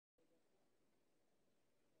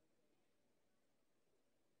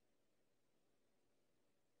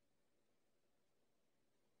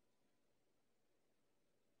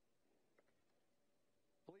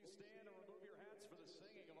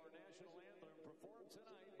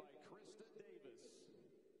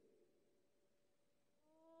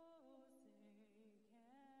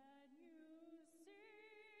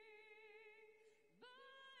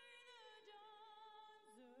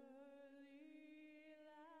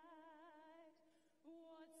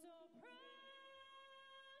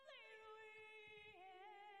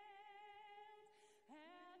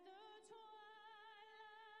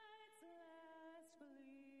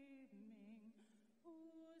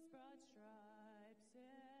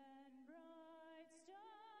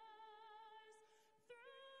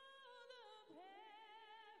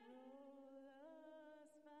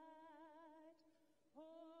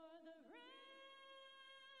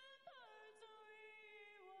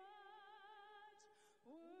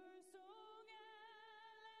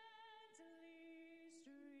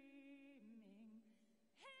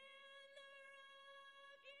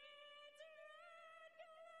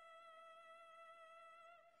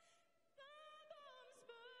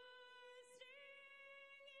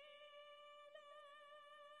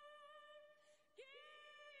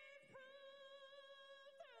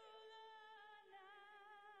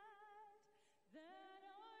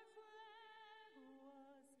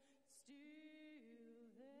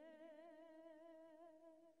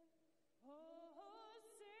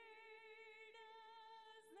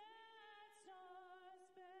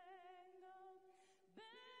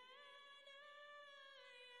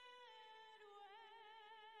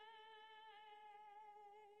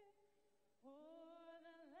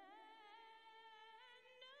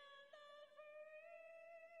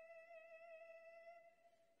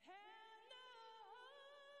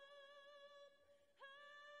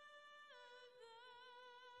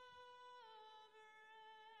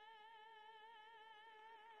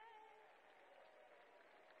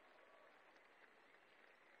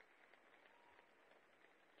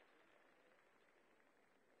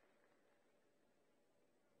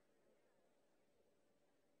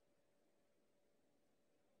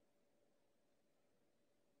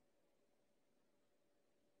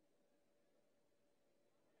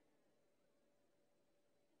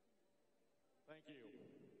Thank you.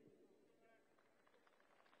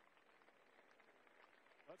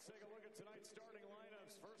 Let's take a look at tonight's starting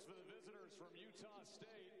lineups. First for the visitors from Utah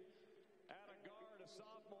State. At a guard, a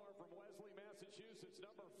sophomore from Wesley, Massachusetts,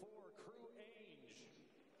 number 4, Crew Ainge.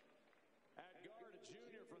 At guard, a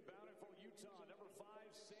junior from Bountiful, Utah, number 5,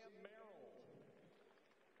 Sam Merrill.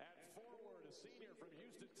 At forward, a senior from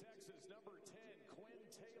Houston, Texas, number 10, Quinn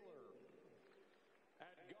Taylor.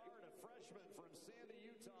 At guard, a freshman from Sandy,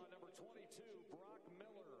 Utah, number 22, Brock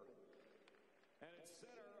Miller. And at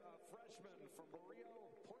center, a freshman from Barrio,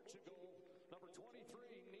 Portugal, number 23,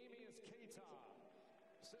 Nemius Keita.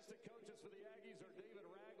 Assistant coaches for the Aggies are David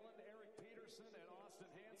Ragland, Eric Peterson, and Austin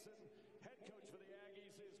Hansen. Head coach for the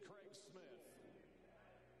Aggies is Craig Smith.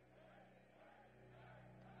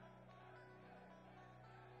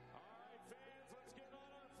 All right, fans, let's get on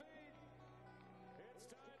our feet. It's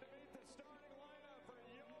time to meet the starting lineup for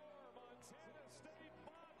your Montana State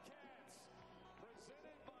Bobcats,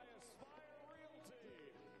 presented by Aspire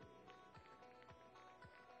Realty.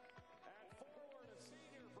 At forward, a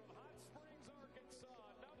senior from Hot Springs, Arkansas,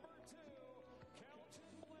 number 2,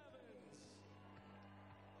 Kelton Blevins.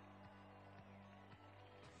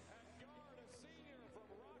 At guard, a senior from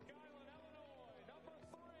Rock Island, Illinois, number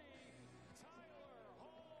 3, Tyler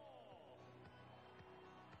Hall.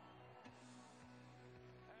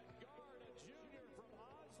 At guard, a junior from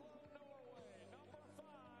Oslo, Norway, number 5,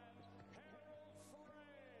 Harold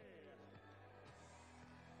Frey.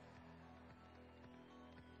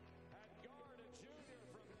 At guard, a junior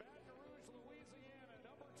from Baton Rouge, Louisiana,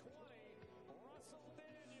 number 20, Russell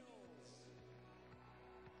Daniels.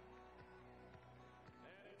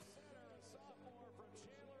 And at center, a sophomore from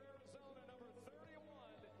Chandler, Arizona, number 31,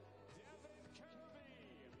 Devin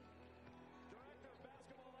Kirby. Director of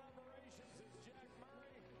Basketball Operations is Jack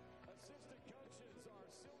Murray. Assistant coaches are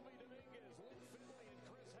Sylvie Dominguez, Luke Finley, and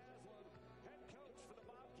Chris Haslam. Head coach for the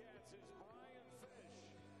Bobcats is Brian Fish.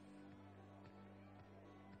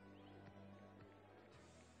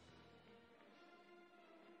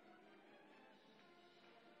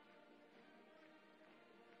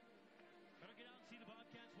 Better get out and see the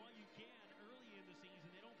Bobcats while you can. Early in the season,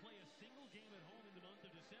 they don't play a single game at home in the month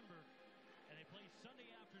of December, and they play Sunday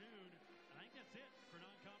afternoon. And I think that's it for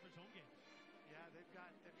non-conference home games. Yeah, they've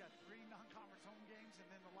got 3 non-conference home games, and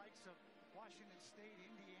then the likes of Washington State,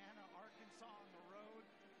 Indiana, Arkansas on the road.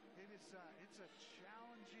 It's a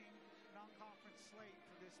challenging non-conference slate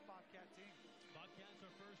for this Bobcat team. Bobcats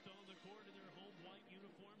are first on the court in their home white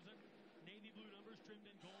uniforms and navy blue numbers trimmed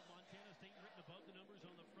in gold. Montana State written above the numbers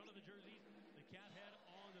on the front of the jerseys. The cat head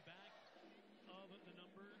on the back of the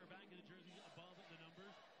number, or back of the jerseys above the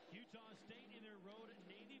numbers. Utah State in their road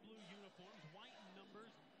navy blue uniforms, white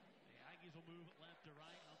numbers. The Aggies will move left to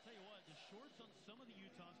right. I'll tell you what, the shorts on some of the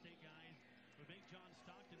Utah State guys would make John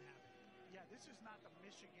Stockton happy. Yeah, this is not the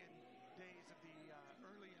Michigan days of the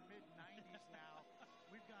early and mid-'90s now.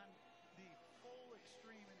 We've gone the full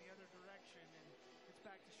extreme in the other direction, and it's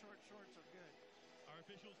back to short shorts are good. Our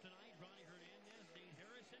officials tonight, Ronnie Hernandez, Nate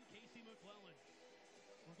Harrison, Casey McClellan.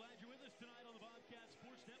 We're glad you're with us tonight on the Bobcat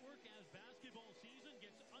Sports Network as basketball season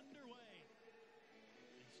gets underway.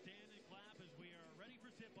 And stand and clap as we are ready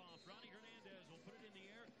for tip-off. Ronnie Hernandez will put it in the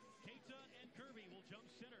air. Keita and Kirby will jump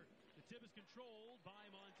center. The tip is controlled by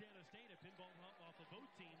Montana State. A pinball off of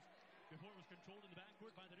both teams before it was controlled in the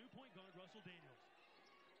backcourt by the new point guard, Russell Daniels.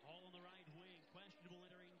 All on the right wing. Questionable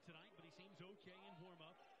entering tonight, but he seems okay in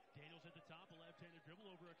warm-up. Daniels at the top, a left-handed dribble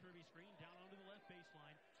over a Kirby screen, down onto the left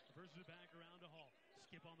baseline. Reverses it back around to Hall.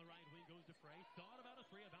 Skip on the right wing, goes to Frey. Thought about a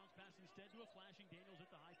three, a bounce pass instead to a flashing Daniels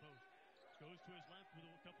at the high post. Goes to his left with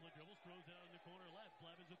a couple of dribbles, throws it out in the corner left.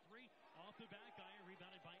 Blevins a three, off the back iron,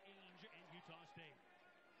 rebounded by Ainge and Utah State.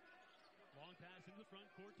 Long pass into the front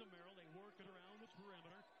court to Merrill. They work it around the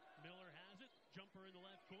perimeter. Miller has it. Jumper in the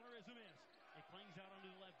left corner is a miss. It clings out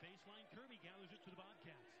onto the left baseline. Kirby gathers it to the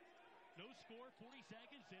Bobcats. No score, 40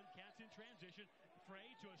 seconds in. Cats in transition. Frey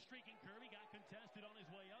to a streaking Kirby. Got contested on his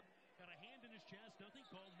way up. Got a hand in his chest. Nothing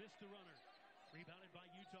called. Missed the runner. Rebounded by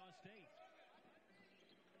Utah State.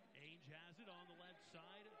 Ainge has it on the left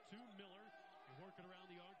side to Miller. They work it around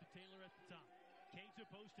the arc to Taylor at the top. Keita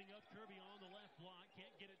posting up, Kirby on the left block,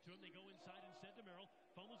 can't get it to him. They go inside instead to Merrill,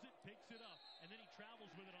 fumbles it, picks it up, and then he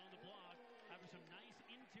travels with it on the block after some nice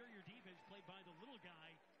interior defense played by the little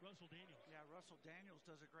guy, Russell Daniels. Yeah, Russell Daniels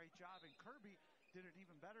does a great job, and Kirby did an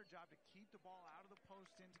even better job to keep the ball out of the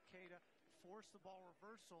post into Keita, force the ball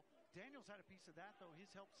reversal. Daniels had a piece of that, though.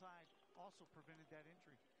 His help side also prevented that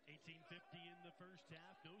injury. 18:50 in the first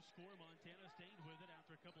half. No score. Montana State with it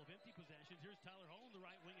after a couple of empty possessions. Here's Tyler Hall on the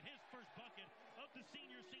right wing, and his first bucket of the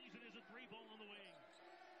senior season is a three ball on the wing.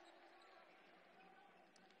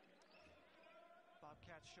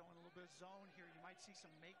 Bobcats showing a little bit of zone here. You might see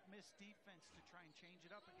some make-miss defense to try and change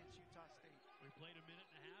it up against Utah State. We played a minute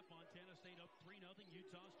and a half. Montana State up 3-0.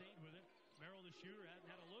 Utah State with it. Merrill, the shooter, hasn't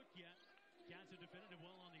had a look yet. Cats have defended it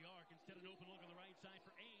well on the arc. Instead, an open look on the right side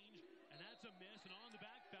for Ainge. And that's a miss. And on the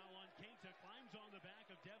back foul on Keita. Climbs on the back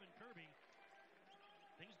of Devin Kirby.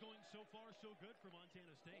 Things going so far so good for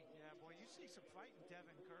Montana State. Yeah, boy, you see some fight in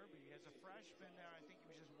Devin Kirby. As a freshman there, I think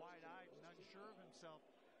he was just wide-eyed and unsure of himself.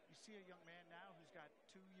 You see a young man now who's got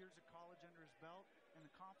 2 years of college under his belt and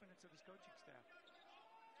the confidence of his coaching staff.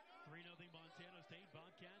 3-0 Montana State.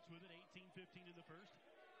 Bobcats with it, 18-15 in the first.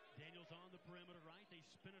 Daniels on the perimeter right. They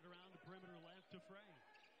spin it around the perimeter left to Frey.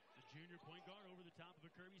 The junior point guard over the top of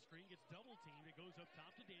a Kirby screen gets double teamed. It goes up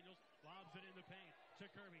top to Daniels. Lobs it in the paint to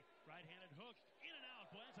Kirby. Right-handed hook. In and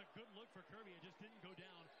out. Boy, that's a good look for Kirby. It just didn't go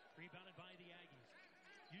down. Rebounded by the Aggies.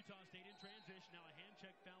 Utah State in transition. Now a hand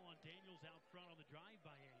check foul on Daniels out front on the drive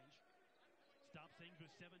by Ainge. Stops things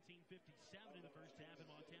with 17:57 in the first half, and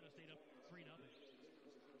Montana State up 3-0.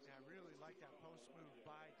 Yeah, I really like that post move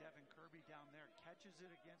by Devin Kirby down there. Catches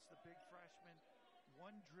it against the big freshman.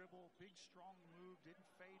 One dribble, big strong move, didn't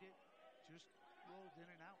fade it, just rolled in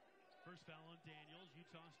and out. First foul on Daniels.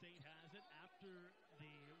 Utah State has it after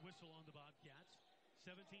the whistle on the Bobcats.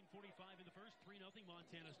 17:45 in the first, 3-0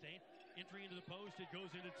 Montana State. Entry into the post, it goes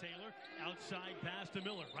into Taylor. Outside pass to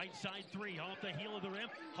Miller. Right side three, off the heel of the rim.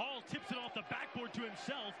 Hall tips it off the backboard to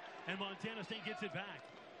himself, and Montana State gets it back.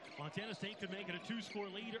 Montana State could make it a 2-score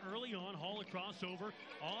lead early on. Hall a crossover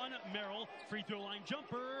on Merrill. Free throw line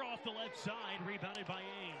jumper off the left side, rebounded by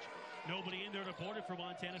Ainge. Nobody in there to board it for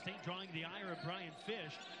Montana State, drawing the ire of Brian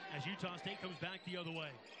Fish as Utah State comes back the other way.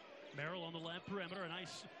 Merrill on the left perimeter, a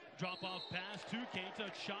nice drop-off pass to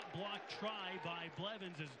Keita. Shot block try by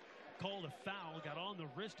Blevins is called a foul. Got on the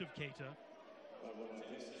wrist of Keita.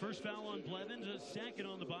 First foul on Blevins, a second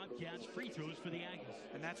on the Bobcats. Free throws for the Aggies.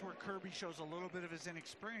 And that's where Kirby shows a little bit of his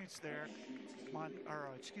inexperience there.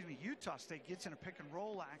 Utah State gets in a pick and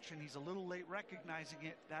roll action. He's a little late recognizing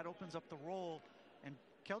it. That opens up the roll. And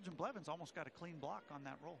Kelvin Blevins almost got a clean block on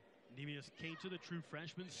that roll. Neemias Keita, the true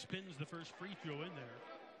freshman, spins the first free throw in there.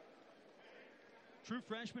 True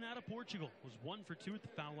freshman out of Portugal was 1 for 2 at the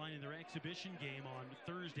foul line in their exhibition game on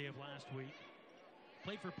Thursday of last week.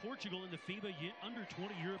 Played for Portugal in the FIBA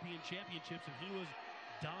Under-20 European Championships, and he was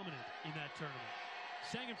dominant in that tournament.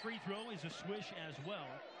 Second free throw is a swish as well.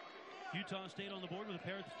 Utah State on the board with a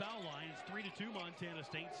pair at the foul line. It's 3-2 Montana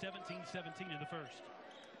State, 17-17 in the first.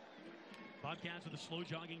 Bobcats with a slow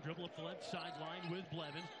jogging dribble up the left sideline with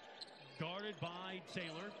Blevins. Guarded by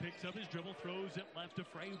Taylor, picks up his dribble, throws it left to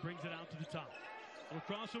Frey, who brings it out to the top. A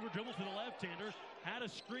crossover dribble for the left-hander. Had a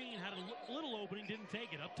screen, had a little opening, didn't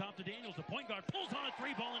take it. Up top to Daniels. The point guard pulls on a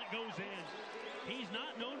three ball, and it goes in. He's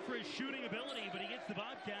not known for his shooting ability, but he gets the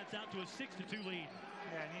Bobcats out to a 6-2 lead.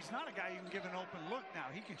 Yeah, and he's not a guy you can give an open look now.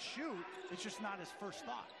 He can shoot. It's just not his first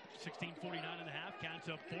thought. 16:49 and a half. Counts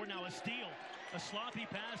up 4. Now a steal. A sloppy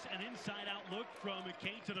pass, an inside-out look from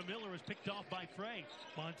Keita to Miller is picked off by Frey.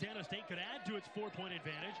 Montana State could add to its 4-point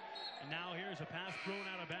advantage. And now here's a pass thrown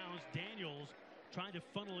out of bounds. Daniels trying to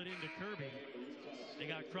funnel it into Kirby. They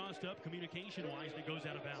got crossed up communication-wise, and it goes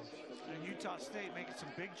out of bounds. And Utah State making some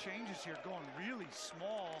big changes here, going really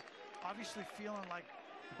small. Obviously feeling like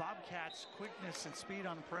the Bobcats' quickness and speed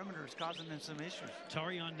on the perimeter is causing them some issues.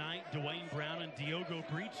 Tarion Knight, Dwayne Brown, and Diogo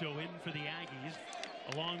Brito in for the Aggies,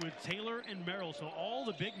 along with Taylor and Merrill. So all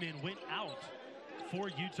the big men went out for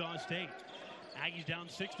Utah State. Aggies down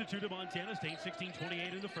 6-2 to Montana State,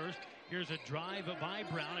 16:28 in the first. Here's a drive by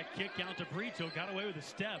Brown, a kick out to Brito, got away with a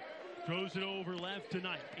step. Throws it over left to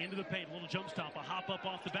Knight, into the paint, a little jump stop, a hop up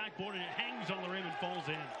off the backboard, and it hangs on the rim and falls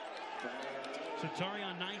in. So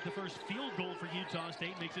Tarion Knight, the first field goal for Utah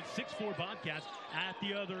State, makes it 6-4 Bobcats. At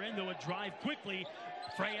the other end, though, a drive quickly.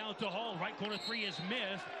 Frey out to Hall, right corner three is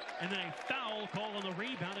missed, and then a foul call on the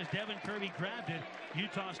rebound as Devin Kirby grabbed it.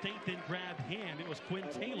 Utah State then grabbed him. It was Quinn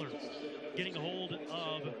Taylor getting a hold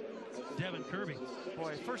of Devin Kirby.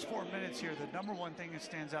 Boy, first 4 minutes here, the number one thing that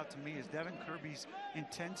stands out to me is Devin Kirby's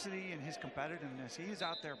intensity and his competitiveness. He is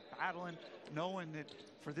out there battling, knowing that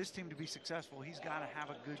for this team to be successful, he's got to have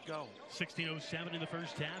a good go. 16:07 in the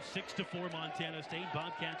first half, 6-4 Montana State.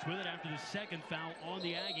 Bobcats with it after the second foul on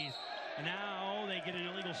the Aggies. And now they get an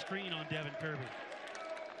illegal screen on Devin Kirby.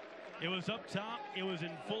 It was up top, it was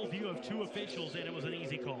in full view of 2 officials, and it was an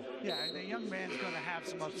easy call. Yeah, and the young man's going to have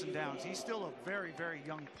some ups and downs. He's still a very, very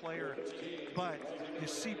young player, but you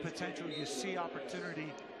see potential, you see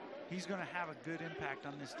opportunity. He's going to have a good impact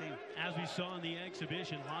on this team. As we saw in the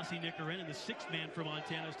exhibition, Lassie Nicarena, the 6th man for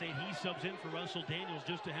Montana State, he subs in for Russell Daniels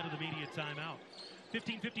just ahead of the media timeout.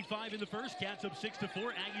 15:55 in the first, Cats up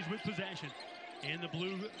 6-4, Aggies with possession. in the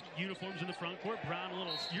blue uniforms in the front court. Brown, a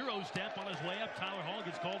little Euro step on his way up. Tyler Hall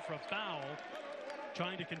gets called for a foul,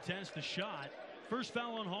 trying to contest the shot. First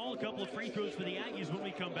foul on Hall, a couple of free throws for the Aggies when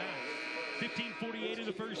we come back. 15:48 in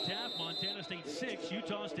the first half. Montana State 6,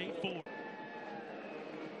 Utah State 4.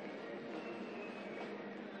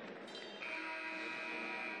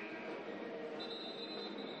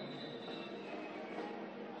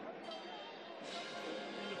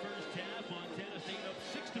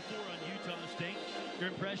 Your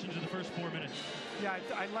impressions of the first 4 minutes? Yeah,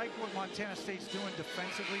 I like what Montana State's doing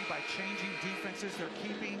defensively by changing defenses. They're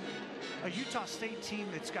keeping a Utah State team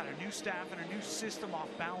that's got a new staff and a new system off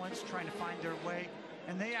balance, trying to find their way.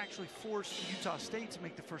 And they actually forced Utah State to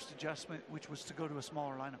make the first adjustment, which was to go to a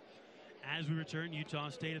smaller lineup. As we return, Utah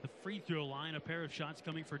State at the free throw line. A pair of shots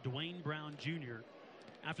coming for Dwayne Brown Jr.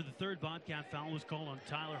 after the third Bobcat foul was called on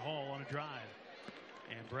Tyler Hall on a drive.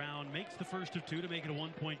 And Brown makes the first of two to make it a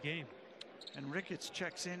 1-point game. And Ricketts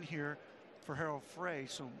checks in here for Harold Frey,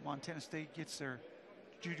 so Montana State gets their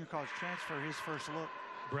junior college transfer, his first look.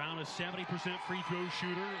 Brown, a 70% free throw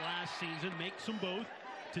shooter last season, makes them both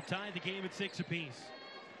to tie the game at 6 apiece.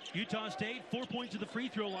 Utah State, 4 points at the free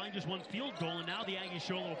throw line, just one field goal, and now the Aggies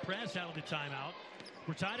show a little press out of the timeout.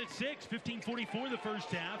 We're tied at 6, 15:44 the first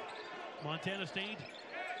half. Montana State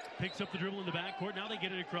picks up the dribble in the backcourt. Now they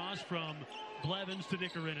get it across from Blevins to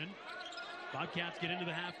Nickarinen. Bobcats get into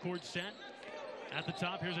the half-court set. At the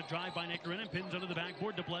top, here's a drive by Nickarinen. Pins under the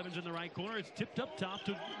backboard to Blevins in the right corner. It's tipped up top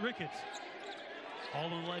to Ricketts.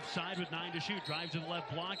 All on the left side with 9 to shoot. Drives to the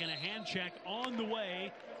left block, and a hand check on the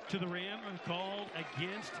way to the rim and called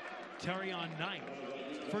against Tarion Knight.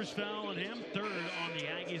 First foul on him, third on the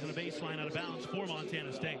Aggies, and a baseline out of bounds for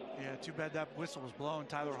Montana State. Yeah, too bad that whistle was blown.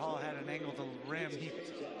 Tyler Hall had an angle to the rim. He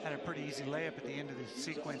had a pretty easy layup at the end of the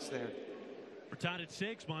sequence there. We're tied at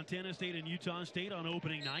 6. Montana State and Utah State on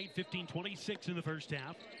opening night. 15:26 in the first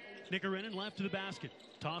half. Nickarinen left to the basket.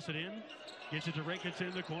 Toss it in. Gets it to Ricketts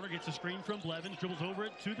in the corner. Gets a screen from Blevins. Dribbles over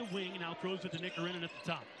it to the wing. Now throws it to Nickarinen at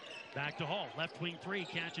the top. Back to Hall. Left wing three.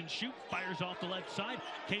 Catch and shoot. Fires off the left side.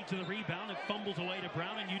 Kate to the rebound and fumbles away to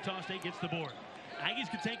Brown, and Utah State gets the board. Aggies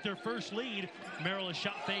could take their first lead. Merrill, a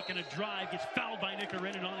shot fake and a drive. Gets fouled by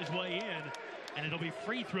Nickarinen on his way in. And it'll be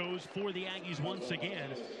free throws for the Aggies once again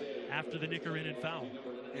after the Nickarinen foul.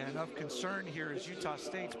 And of concern here is Utah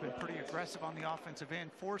State's been pretty aggressive on the offensive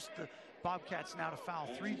end. Forced the Bobcats now to foul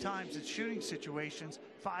 3 times in shooting situations.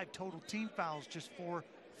 5 total team fouls, just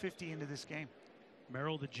 4:50 into this game.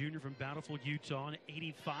 Merrill, the junior from Bountiful, Utah, an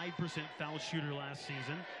 85% foul shooter last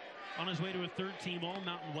season. On his way to a third-team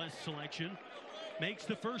All-Mountain West selection. Makes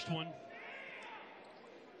the first one.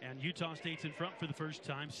 And Utah State's in front for the first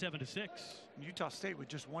time, 7-6. Utah State with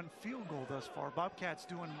just 1 field goal thus far. Bobcats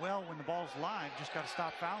doing well when the ball's live. Just got to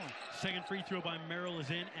stop fouling. Second free throw by Merrill is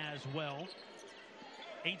in as well.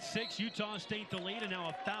 8-6, Utah State the lead, and now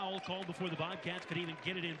a foul called before the Bobcats could even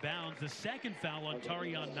get it in bounds. The second foul on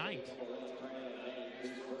Tarion Knight.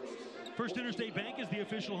 First Interstate Bank is the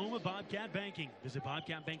official home of Bobcat Banking. Visit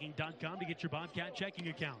bobcatbanking.com to get your Bobcat checking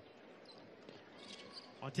account.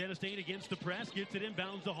 Montana State against the press, gets it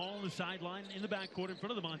inbounds to Hall on the sideline in the backcourt in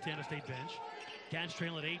front of the Montana State bench. Cats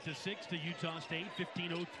trail at 8-6 to Utah State,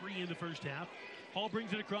 15:03 in the first half. Hall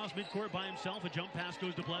brings it across midcourt by himself. A jump pass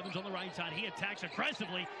goes to Blevins on the right side. He attacks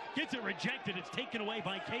aggressively, gets it rejected. It's taken away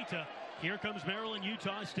by Keita. Here comes Merrill and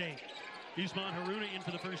Utah State. Usman Haruna in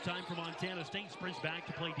for the first time for Montana State. Sprints back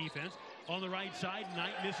to play defense. On the right side,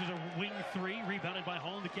 Knight misses a wing three, rebounded by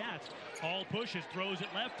Hall and the Cats. Hall pushes, throws it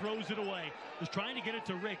left, throws it away. Was trying to get it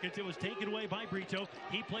to Ricketts. It was taken away by Brito.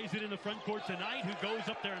 He plays it in the front court to Knight, who goes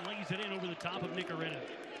up there and lays it in over the top of Nickarinen.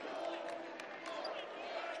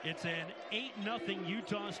 It's an 8-0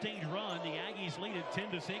 Utah State run. The Aggies lead at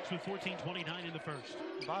 10-6 with 14:29 in the first.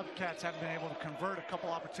 Bobcats haven't been able to convert a couple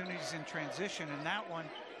opportunities in transition, and that one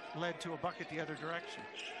led to a bucket the other direction.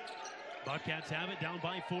 Bobcats have it down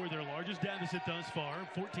by 4, their largest deficit thus far,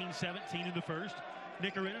 14-17 in the first.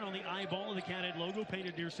 Nickarinen on the eyeball of the Cathead logo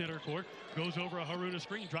painted near center court. Goes over a Haruna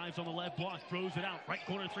screen, drives on the left block, throws it out. Right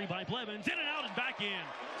corner three by Blevins, in and out and back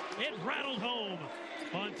in. It rattled home.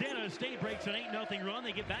 Montana State breaks an 8-0 run.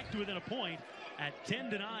 They get back to within a point at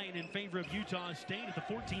 10-9 in favor of Utah State at the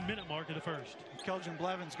 14-minute mark of the first. Kelvin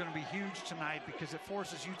Blevins going to be huge tonight because it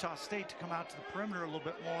forces Utah State to come out to the perimeter a little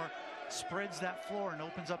bit more, spreads that floor and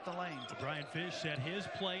opens up the lane. Brian Fish said his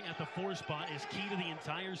play at the 4 spot is key to the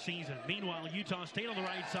entire season. Meanwhile, Utah State on the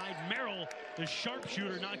right side, Merrill, the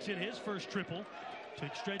sharpshooter, knocks in his first triple to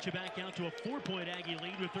stretch it back out to a 4-point Aggie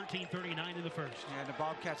lead with 13:39 in the first. Yeah, the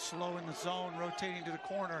Bobcats slow in the zone, rotating to the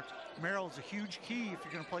corner. Merrill's a huge key if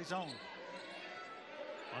you're going to play zone.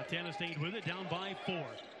 Montana State with it, down by 4.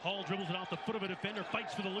 Hall dribbles it off the foot of a defender,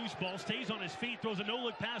 fights for the loose ball, stays on his feet, throws a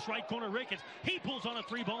no-look pass, right corner Ricketts. He pulls on a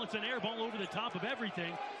 3-ball. It's an air ball over the top of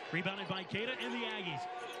everything. Rebounded by Keita and the Aggies.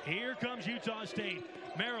 Here comes Utah State.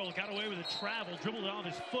 Merrill got away with a travel, dribbled it off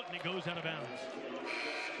his foot, and it goes out of bounds.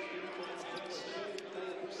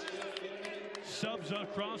 Subs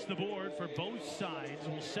across the board for both sides.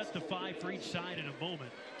 We'll set the 5 for each side in a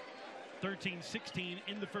moment. 13-16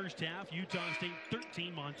 in the first half. Utah State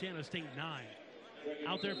 13, Montana State 9.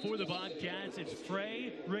 Out there for the Bobcats, it's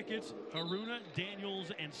Frey, Ricketts, Haruna,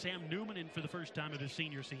 Daniels, and Sam Newman in for the first time of the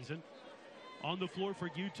senior season. On the floor for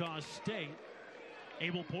Utah State,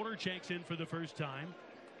 Abel Porter checks in for the first time.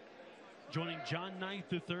 Joining John Knight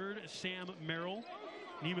III, Sam Merrill,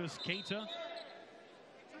 Neemias Keita,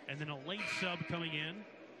 and then a late sub coming in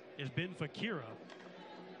is Ben Fakira.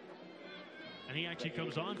 And he actually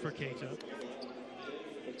comes on for Keita.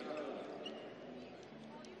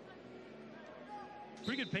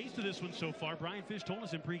 Pretty good pace to this one so far. Brian Fish told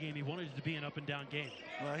us in pregame he wanted it to be an up-and-down game.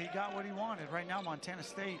 Well, he got what he wanted. Right now, Montana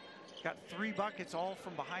State got 3 buckets all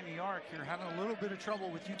from behind the arc. You're having a little bit of trouble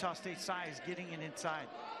with Utah State's size getting it inside.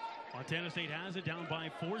 Montana State has it down by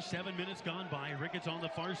 4, 7 minutes gone by. Ricketts on the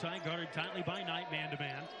far side, guarded tightly by Knight,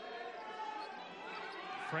 man-to-man.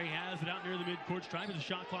 Frey has it out near the midcourt stripe as the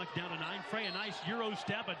shot clock down to 9. Frey, a nice Euro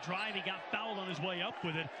step, a drive. He got fouled on his way up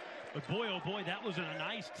with it. But boy, oh boy, that was a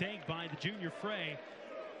nice take by the junior Frey.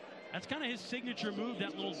 That's kind of his signature move,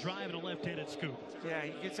 that little drive and a left-handed scoop. Yeah,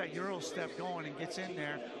 he gets that Euro step going and gets in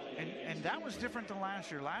there. And that was different than last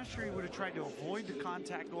year. Last year, he would have tried to avoid the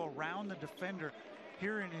contact, go around the defender.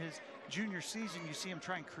 Here in his junior season, you see him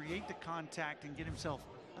try and create the contact and get himself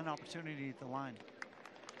an opportunity at the line.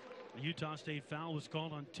 The Utah State foul was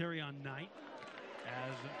called on Terrion Knight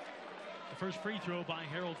as the first free throw by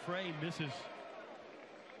Harold Frey misses.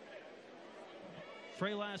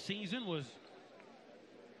 Frey last season was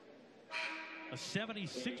a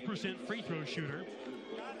 76% free throw shooter.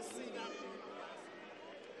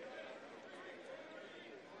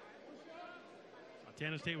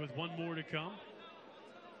 Montana State with one more to come.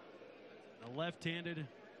 The left-handed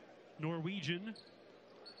Norwegian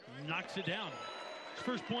knocks it down. His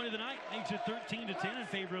first point of the night makes it 13-10 in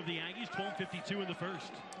favor of the Aggies. 12:52 in the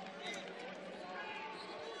first.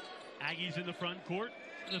 Aggies in the front court.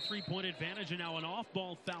 The 3-point advantage, and now an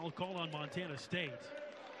off-ball foul call on Montana State.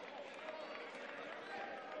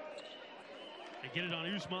 They get it on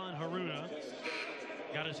Usman Haruna.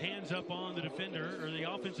 Got his hands up on the defender, or the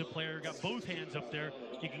offensive player, got both hands up there.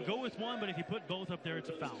 You can go with one, but if you put both up there, it's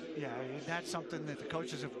a foul. Yeah, that's something that the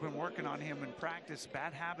coaches have been working on him in practice.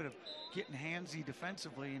 Bad habit of getting handsy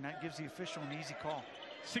defensively, and that gives the official an easy call.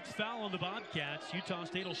 6th foul on the Bobcats. Utah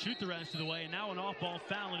State will shoot the rest of the way, and now an off-ball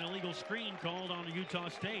foul, an illegal screen called on Utah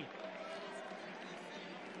State.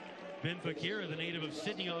 Ben Fakira, the native of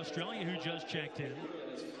Sydney, Australia, who just checked in.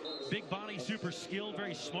 Big body, super skilled,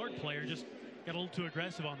 very smart player, just got a little too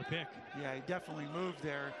aggressive on the pick. Yeah, he definitely moved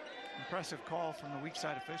there. Impressive call from the weak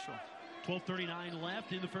side official. 12:39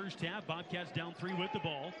 left in the first half. Bobcats down 3 with the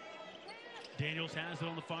ball. Daniels has it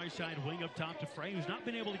on the far side, wing up top to Frey, who's not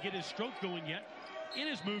been able to get his stroke going yet in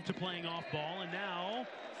his move to playing off ball. And now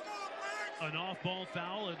an off-ball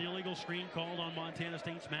foul, an illegal screen called on Montana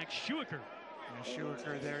State's Max Schuecker. And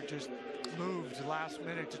Schuecker there just moved last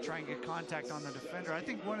minute to try and get contact on the defender. I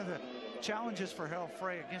think one of the challenges for Harold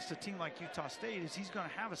Frey against a team like Utah State is he's going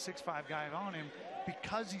to have a 6'5" guy on him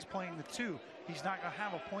because he's playing the 2. He's not going to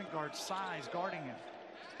have a point guard size guarding him.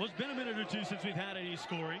 Well, it's been a minute or two since we've had any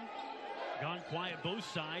scoring. Gone quiet both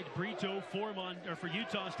sides. Brito for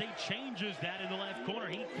Utah State changes that in the left corner.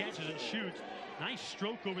 He catches and shoots. Nice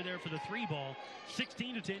stroke over there for the 3-ball.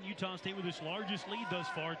 16-10, Utah State with its largest lead thus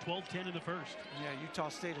far, 12-10 in the first. Yeah, Utah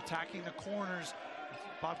State attacking the corners.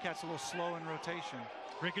 Bobcats a little slow in rotation.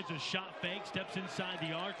 Ricketts a shot fake, steps inside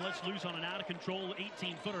the arc, lets loose on an out-of-control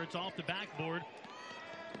 18-footer. It's off the backboard.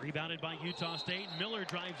 Rebounded by Utah State. Miller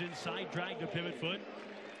drives inside, dragged a pivot foot.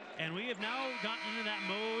 And we have now gotten into that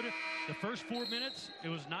mode. The first 4 minutes, it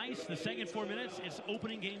was nice. The second 4 minutes, it's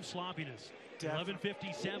opening game sloppiness.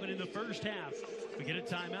 11:57 in the first half. We get a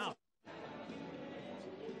timeout.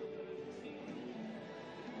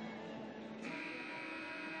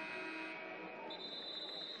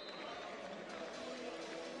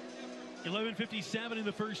 .11:57 in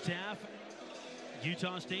the first half.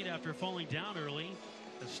 Utah State, after falling down early,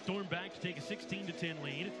 has stormed back to take a 16-10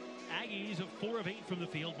 lead. Aggies 4 of 8 from the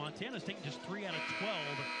field. Montana State just 3 out of 12.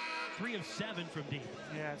 3 of 7 from deep.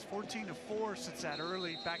 Yeah, it's 14-4 since that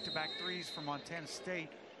early back-to-back threes from Montana State.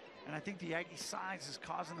 And I think the Aggie size is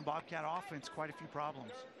causing the Bobcat offense quite a few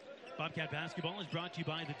problems. Bobcat basketball is brought to you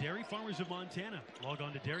by the Dairy Farmers of Montana. Log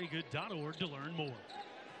on to dairygood.org to learn more.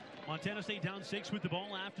 Montana State down 6 with the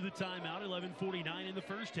ball after the timeout. 11:49 in the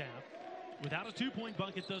first half. Without a two-point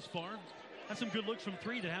bucket thus far. Had some good looks from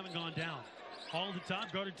three that haven't gone down. Hall at the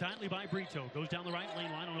top, guarded tightly by Brito. Goes down the right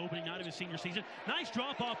lane line on opening night of his senior season. Nice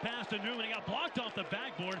drop-off pass to Newman. He got blocked off the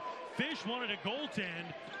backboard. Fish wanted a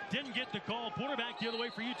goaltend. Didn't get the call. Porter back the other way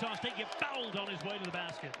for Utah State. Get fouled on his way to the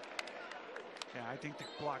basket. Yeah, I think the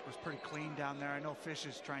block was pretty clean down there. I know Fish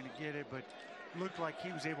is trying to get it, but looked like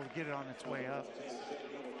he was able to get it on its way up.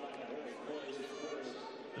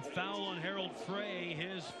 The foul on Harold Frey,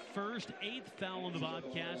 his first 8th foul on the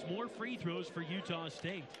Bobcats. More free throws for Utah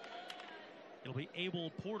State. It'll be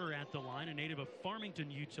Abel Porter at the line, a native of Farmington,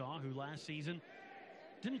 Utah, who last season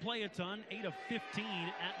didn't play a ton. 8 of 15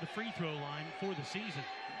 at the free throw line for the season.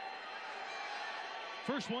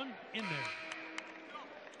 First one in there.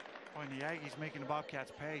 Oh, and the Aggies making the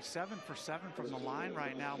Bobcats pay. 7 for 7 from the line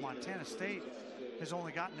right now. Montana State has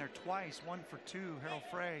only gotten there twice. 1 for 2. Harold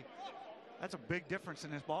Frey. That's a big difference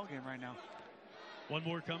in this ball game right now. One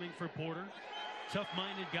more coming for Porter.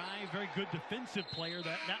 Tough-minded guy, very good defensive player.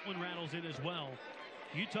 That one rattles in as well.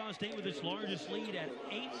 Utah State with its largest lead at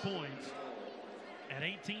 8 points at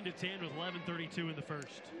 18-10 with 11:32 in the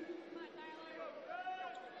first.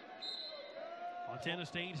 Montana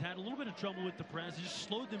State's had a little bit of trouble with the press. It just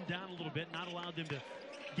slowed them down a little bit, not allowed them to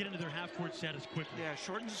get into their half-court set as quickly. Yeah,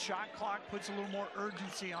 shortens the shot clock, puts a little more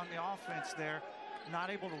urgency on the offense there. Not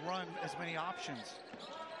able to run as many options.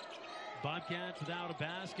 Bobcats without a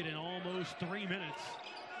basket in almost 3 minutes.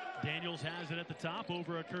 Daniels has it at the top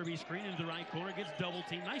over a Kirby screen into the right corner. Gets double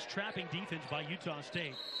teamed. Nice trapping defense by Utah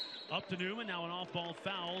State. Up to Newman. Now an off-ball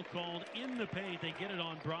foul called in the paint. They get it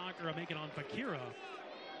on Brock, or make it on Fakira.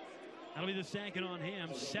 That'll be the second on him.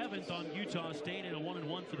 7th on Utah State, and a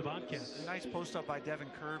 1-and-1 for the Bobcats. Nice post up by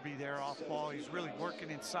Devin Kirby there off ball. He's really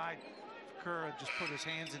working inside. Fakira just put his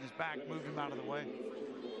hands in his back, moved him out of the way.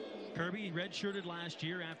 Kirby redshirted last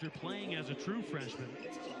year after playing as a true freshman.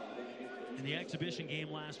 In the exhibition game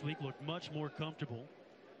last week, looked much more comfortable.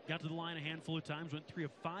 Got to the line a handful of times, went 3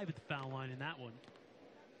 of 5 at the foul line in that one.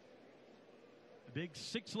 A big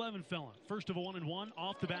 6'11" fella. First of a 1-and-1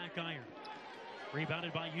 off the back iron.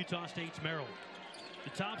 Rebounded by Utah State's Merrill. The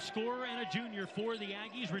top scorer and a junior for the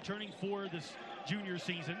Aggies, returning for this junior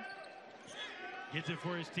season. Gets it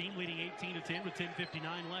for his team, leading 18-10 with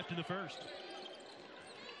 10:59 left in the first.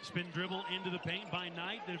 Spin dribble into the paint by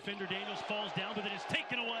Knight. The defender Daniels falls down, but then it's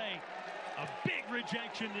taken away. A big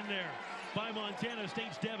rejection in there by Montana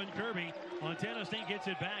State's Devin Kirby. Montana State gets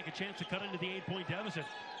it back, a chance to cut into the 8-point deficit.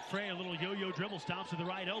 Frey, a little yo-yo dribble, stops at the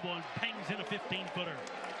right elbow and bangs in a 15-footer.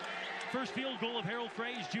 First field goal of Harold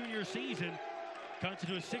Frey's junior season cuts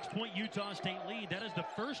into a 6-point Utah State lead. That is the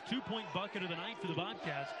first 2-point bucket of the night for the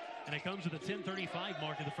Bobcats, and it comes with a 10:35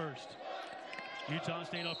 mark of the first. Utah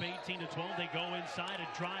State up 18-12. They go inside,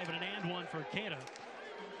 a drive and an and-one for Cada.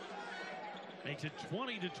 Makes it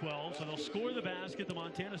 20-12, so they'll score the basket. The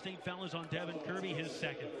Montana State foul is on Devin Kirby, his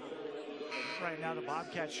second. Right now the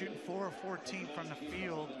Bobcats shooting 4 of 14 from the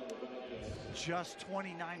field, just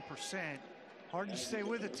 29%. Hard to stay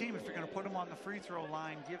with a team if you're going to put them on the free throw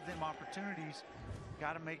line, give them opportunities.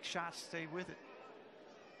 Got to make shots, stay with it.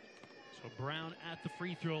 So Brown at the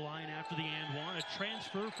free throw line after the and-one. A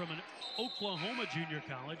transfer from an Oklahoma junior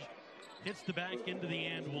college. Hits the back into the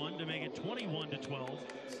and-one to make it 21-12.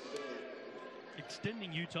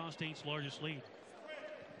 Extending Utah State's largest lead.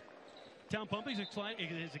 Town Pumping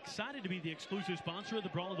is excited to be the exclusive sponsor of the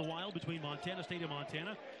Brawl of the Wild between Montana State and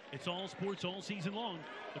Montana. It's all sports all season long.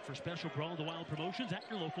 Look for special Brawl of the Wild promotions at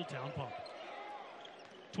your local Town Pump.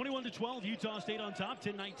 21-12, Utah State on top.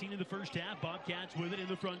 10:19 in the first half. Bobcats with it in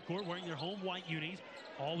the front court, wearing their home white unis.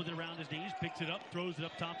 All with it around his knees. Picks it up, throws it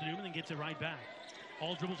up top to Newman, then gets it right back.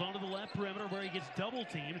 All dribbles onto the left perimeter where he gets double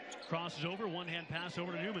teamed. Crosses over, one-hand pass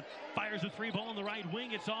over to Newman. Fires a three-ball on the right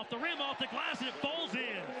wing. It's off the rim, off the glass, and it falls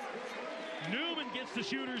in. Newman gets the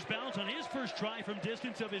shooter's bounce on his first try from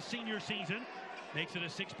distance of his senior season. Makes it a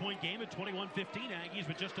 6-point game at 21-15 Aggies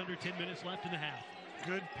with just under 10 minutes left in the half.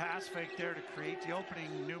 Good pass fake there to create the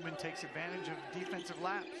opening. Newman takes advantage of defensive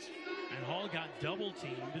laps. And Hall got double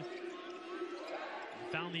teamed.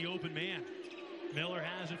 Found the open man. Miller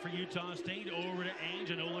has it for Utah State. Over to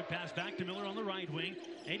Ainge. An O-look pass back to Miller on the right wing.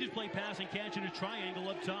 Ainge's play pass and catch in a triangle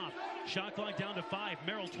up top. Shot clock down to 5.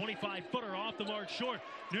 Merrill 25-footer off the mark short.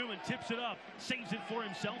 Newman tips it up. Saves it for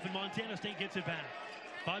himself, and Montana State gets it back.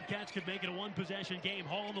 Bobcats could make it a one-possession game.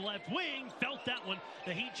 Hall on the left wing. Felt that one.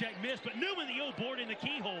 The heat check missed, but Newman the O-board in the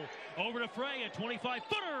keyhole. Over to Frey. A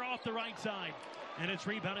 25-footer off the right side. And it's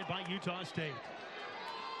rebounded by Utah State.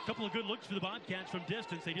 A couple of good looks for the Bobcats from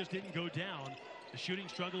distance. They just didn't go down. The shooting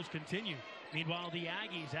struggles continue. Meanwhile, the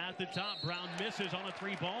Aggies at the top. Brown misses on a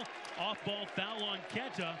 3-ball. Off-ball foul on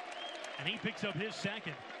Kenta, and he picks up his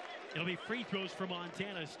second. It'll be free throws for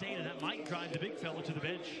Montana State, and that might drive the big fella to the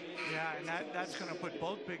bench. Yeah, and that's going to put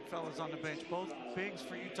both big fellas on the bench. Both bigs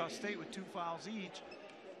for Utah State with 2 fouls each.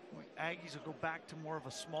 Aggies will go back to more of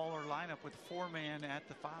a smaller lineup with 4-man at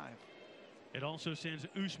the 5. It also sends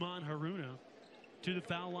Usman Haruna to the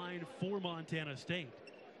foul line for Montana State.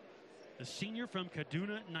 The senior from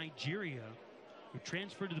Kaduna, Nigeria, who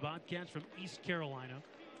transferred to the Bobcats from East Carolina,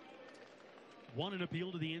 won an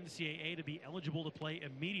appeal to the NCAAB to be eligible to play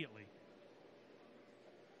immediately.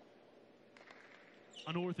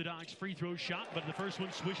 Unorthodox free throw shot, but the first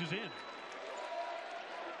one swishes in.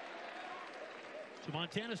 So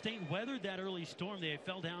Montana State weathered that early storm. They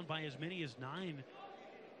fell down by as many as 9.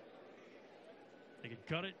 They could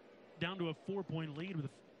cut it down to a 4-point lead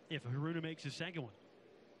if Haruna makes his second one.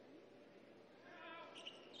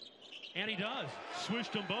 And he does.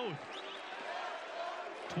 Swished them both.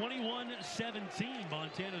 21-17.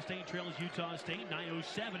 Montana State trails Utah State.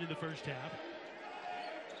 9:07 in the first half.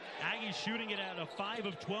 Aggies shooting it at a 5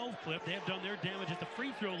 of 12 clip. They have done their damage at the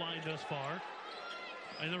free throw line thus far.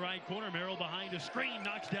 In the right corner, Merrill behind a screen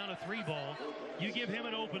knocks down a 3-ball. You give him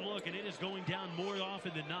an open look, and it is going down more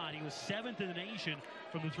often than not. He was 7th in the nation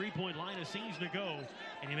from the 3-point line a season ago,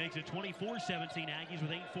 and he makes it 24-17 Aggies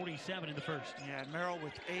with 8:47 in the first. Yeah, and Merrill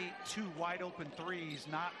with 2 wide open threes,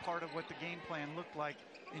 not part of what the game plan looked like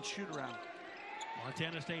in shoot-around.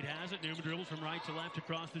 Montana State has it. Newman dribbles from right to left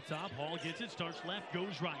across the top. Hall gets it, starts left,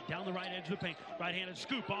 goes right. Down the right edge of the paint. Right-handed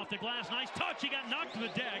scoop off the glass. Nice touch. He got knocked to the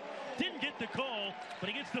deck. Didn't get the call, but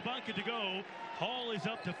he gets the bucket to go. Hall is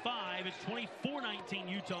up to 5. It's 24-19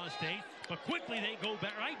 Utah State. But quickly they go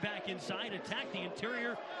right back inside, attack the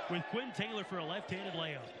interior with Quinn Taylor for a left-handed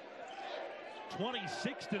layup.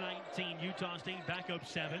 26-19 Utah State back up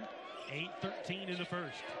 7. 8:13 in the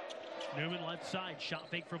first. Newman left side, shot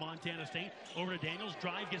fake for Montana State. Over to Daniels,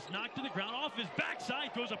 drive, gets knocked to the ground. Off his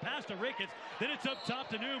backside, throws a pass to Ricketts. Then it's up top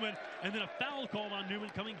to Newman, and then a foul called on Newman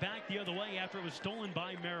coming back the other way after it was stolen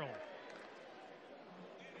by Merrill.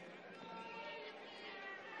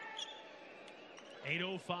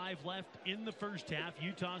 .805 left in the first half.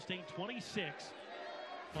 Utah State 26,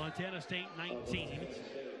 Montana State 19.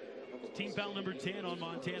 Team foul number 10 on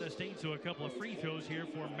Montana State, so a couple of free throws here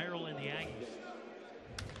for Merrill and the Aggies.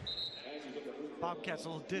 Bobcats a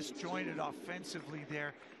little disjointed offensively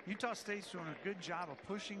there. Utah State's doing a good job of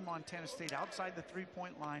pushing Montana State outside the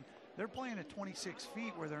 3-point line. They're playing at 26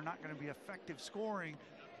 feet where they're not going to be effective scoring.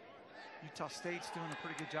 Utah State's doing a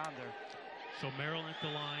pretty good job there. So Merrill at the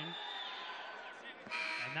line.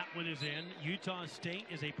 And that one is in. Utah State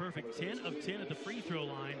is a perfect 10 of 10 at the free throw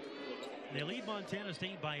line. They lead Montana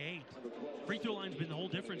State by 8. Free throw line's been the whole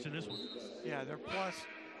difference in this one. Yeah, they're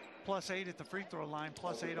plus 8 at the free throw line,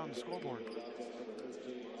 plus 8 on the scoreboard.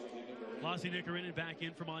 Lassie Nikarinen back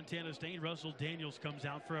in for Montana State. Russell Daniels comes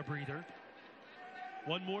out for a breather.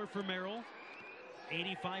 One more for Merrill.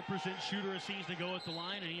 85% shooter a season ago at the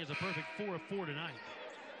line, and he has a perfect 4 of 4 tonight.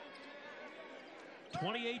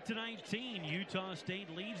 28-19, Utah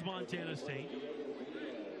State leads Montana State.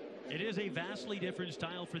 It is a vastly different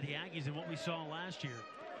style for the Aggies than what we saw last year.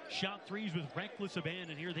 Shot threes with reckless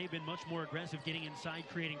abandon. Here they've been much more aggressive getting inside,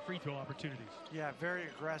 creating free throw opportunities. Yeah, very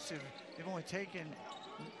aggressive. They've only taken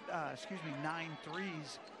 9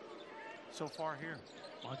 threes so far here.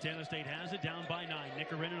 Montana State has it down by 9.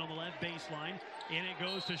 Nikarinen on the left baseline. In it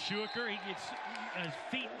goes to Schuacher. He gets his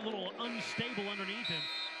feet a little unstable underneath him.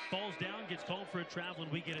 Falls down, gets called for a travel,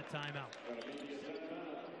 and we get a timeout.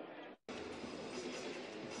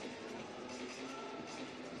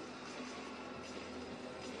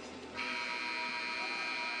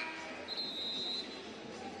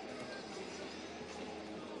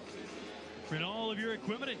 Rent all of your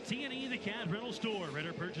equipment at T&E The Cat Rental Store. Rent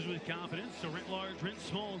or purchase with confidence. So rent large, rent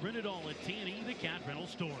small, rent it all at T&E The Cat Rental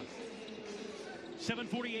Store.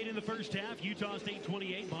 7:48 in the first half. Utah State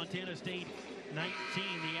 28, Montana State 19.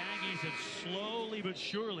 The Aggies have slowly but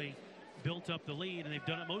surely built up the lead, and they've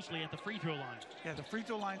done it mostly at the free throw line. Yeah, the free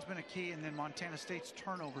throw line's been a key, and then Montana State's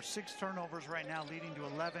turnovers. 6 turnovers right now, leading to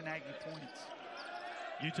 11 Aggie points.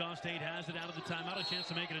 Utah State has it out of the timeout, a chance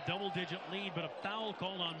to make it a double-digit lead, but a foul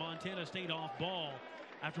called on Montana State off ball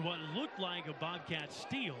after what looked like a Bobcat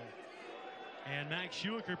steal. And Max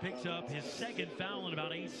Schuacher picks up his second foul in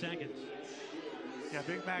about 8 seconds. Yeah,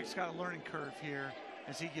 Big Mac's got a learning curve here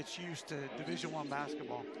as he gets used to Division I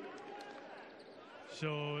basketball.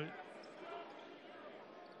 So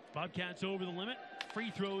Bobcats over the limit.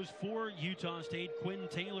 Free throws for Utah State. Quinn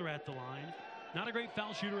Taylor at the line. Not a great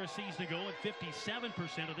foul shooter a season ago, at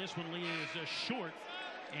 57% of this one is short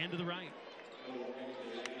and to the right.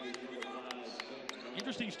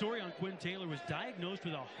 Interesting story on Quinn Taylor. Was diagnosed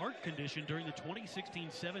with a heart condition during the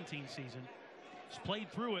 2016-17 season. He's played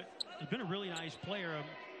through it. He's been a really nice player.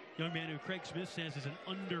 A young man who Craig Smith says is an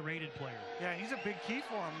underrated player. Yeah, he's a big key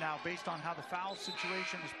for him now based on how the foul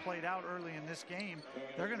situation has played out early in this game.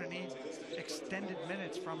 They're going to need extended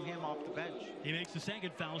minutes from him off the bench. He makes the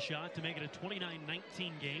second foul shot to make it a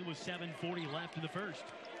 29-19 game with 7:40 left in the first.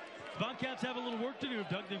 The Bobcats have a little work to do. Have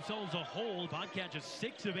dug themselves a hole. Bobcats just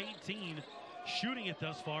 6 of 18 shooting it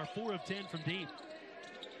thus far, 4 of 10 from deep.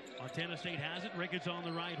 Montana State has it. Ricketts on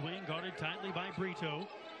the right wing, guarded tightly by Brito.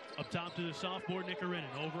 Up top to the sophomore Nikarinen,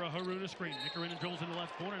 over a Haruna screen. Nikarinen drills in the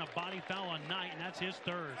left corner, and a body foul on Knight, and that's his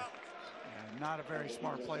third. Yeah, not a very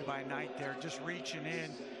smart play by Knight there, just reaching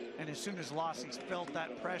in, and as soon as Lossy felt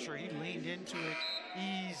that pressure, he leaned into it.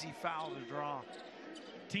 Easy foul to draw.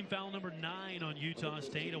 Team foul number 9 on Utah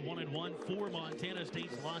State, a 1-and-1 for Montana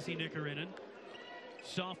State's Lossy Nikarinen.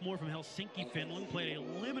 Sophomore from Helsinki, Finland, played a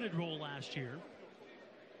limited role last year.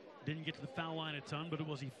 Didn't get to the foul line a ton, but it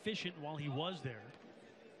was efficient while he was there.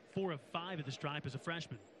 4 of 5 at the stripe as a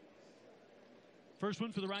freshman. First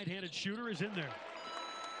one for the right-handed shooter is in there.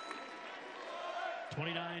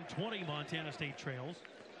 29-20, Montana State trails.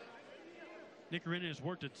 Nikarinen has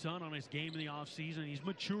worked a ton on his game in the offseason. He's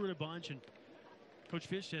matured a bunch, and Coach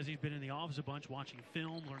Fish says he's been in the office a bunch, watching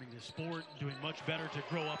film, learning the sport, doing much better to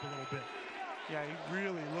grow up a little bit. Yeah, he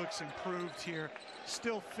really looks improved here.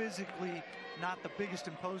 Still physically not the biggest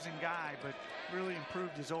imposing guy, but really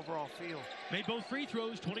improved his overall feel. Made both free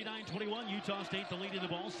throws, 29-21. Utah State the lead in the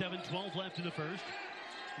ball, 7:12 left in the first.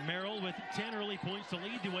 Merrill with 10 early points to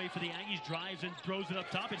lead the way for the Aggies. Drives and throws it up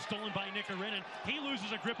top. It's stolen by Nikarinen. He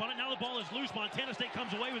loses a grip on it. Now the ball is loose. Montana State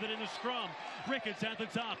comes away with it in the scrum. Ricketts at the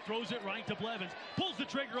top. Throws it right to Blevins. Pulls the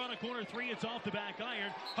trigger on a corner three. It's off the back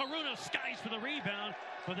iron. Haruna skies for the rebound,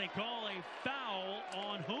 but they call a foul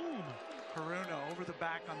on whom? Haruna over the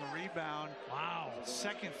back on the rebound. Wow.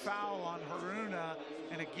 Second foul on Haruna.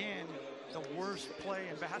 And again, the worst play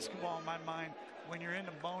in basketball in my mind, when you're in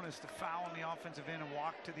the bonus, to foul on the offensive end and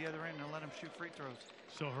walk to the other end and let him shoot free throws.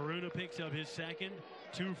 So Haruna picks up his second.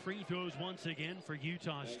 2 free throws once again for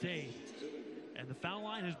Utah State. And the foul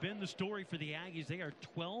line has been the story for the Aggies. They are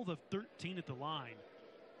 12 of 13 at the line.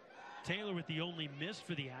 Taylor with the only miss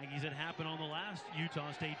for the Aggies that happened on the last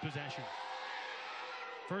Utah State possession.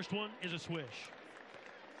 First one is a swish.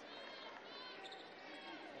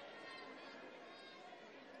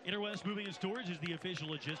 Interwest Moving and Storage is the official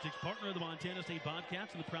logistics partner of the Montana State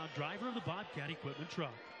Bobcats and the proud driver of the Bobcat equipment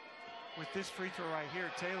truck. With this free throw right here,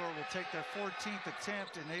 Taylor will take their 14th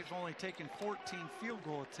attempt, and they've only taken 14 field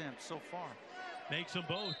goal attempts so far. Makes them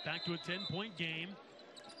both. Back to a 10-point game.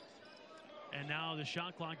 And now the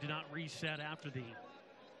shot clock did not reset after the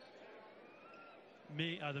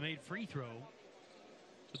made free throw.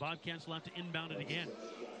 The Bobcats will have to inbound it again.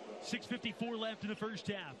 6:54 left in the first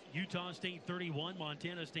half. Utah State 31,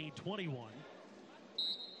 Montana State 21.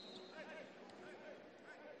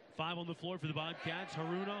 5 on the floor for the Bobcats.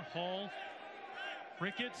 Haruna, Hall,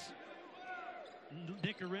 Ricketts,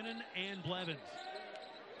 Nikarinen, and Blevins.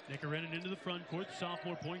 Nikarinen into the front court. The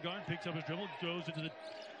sophomore point guard picks up his dribble, goes into the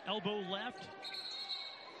elbow left.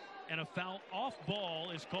 And a foul off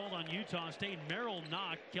ball is called on Utah State. Merrill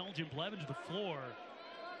knocked Keljin Blevins to the floor.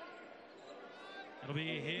 It'll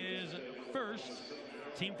be his first.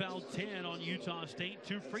 Team foul 10 on Utah State.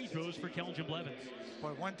 2 free throws for Keljin Blevins.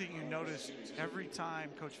 But one thing you notice every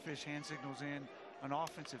time Coach Fish hand signals in an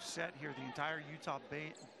offensive set here, the entire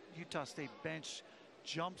Utah State bench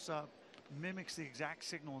jumps up, mimics the exact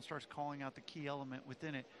signal, and starts calling out the key element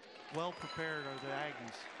within it. Well prepared are the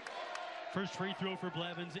Aggies. First free throw for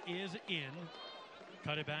Blevins is in.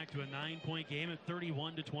 Cut it back to a 9-point game at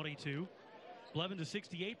 31-22. Blevins a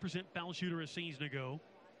 68% foul shooter a season ago.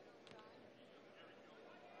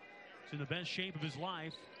 He's in the best shape of his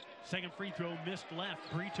life. Second free throw missed left.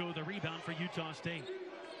 Brito the rebound for Utah State.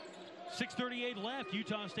 6:38 left.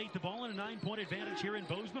 Utah State the ball in a 9-point advantage here in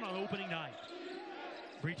Bozeman on opening night.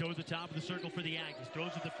 Brito at the top of the circle for the Aggies.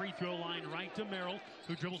 Throws at the free throw line right to Merrill,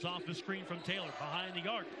 who dribbles off the screen from Taylor. Behind the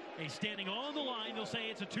arc. He's standing on the line. They'll say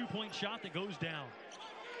it's a 2-point shot that goes down.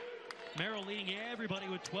 Merrill leading everybody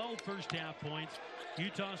with 12 first half points.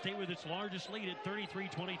 Utah State with its largest lead at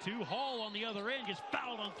 33-22. Hall on the other end gets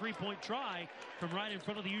fouled on 3-point try from right in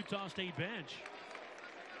front of the Utah State bench.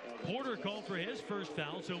 Porter called for his first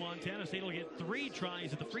foul, so Montana State will get 3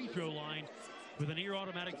 tries at the free throw line with a near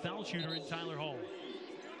automatic foul shooter in Tyler Hall.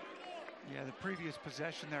 Yeah, the previous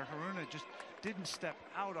possession there, Haruna just didn't step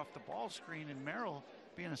out off the ball screen, and Merrill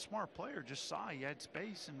being a smart player, just saw he had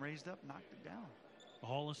space and raised up, knocked it down.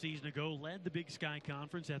 All a season ago, led the Big Sky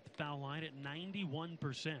Conference at the foul line at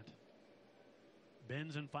 91%.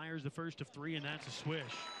 Bends and fires the first of 3, and that's a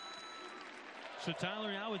swish. So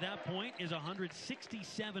Tyler now at that point is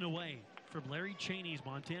 167 away from Larry Cheney's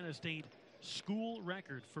Montana State school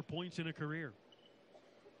record for points in a career.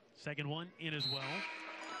 Second one in as well.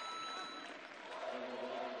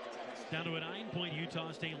 Down to a 9-point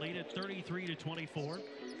Utah State lead at 33-24.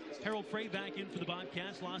 Harold Frey back in for the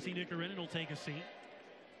Bobcats. Lassi Nikarinen will take a seat.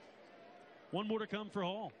 One more to come for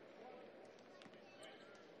Hall.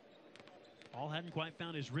 Hall hadn't quite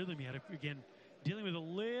found his rhythm yet. Again, dealing with a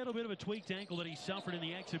little bit of a tweaked ankle that he suffered in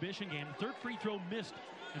the exhibition game. The third free throw missed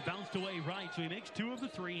and bounced away right, so he makes 2 of the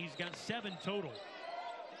 3. He's got 7 total.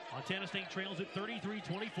 Montana State trails at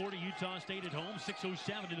 33-24 to Utah State at home.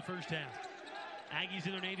 6:07 in the first half. Aggies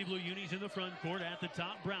in their navy blue unis in the front court. At the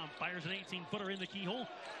top, Brown fires an 18-footer in the keyhole.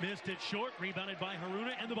 Missed it short. Rebounded by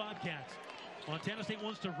Haruna and the Bobcats. Montana State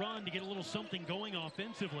wants to run to get a little something going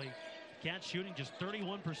offensively. Cats shooting just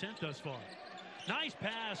 31% thus far. Nice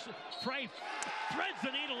pass. Frey threads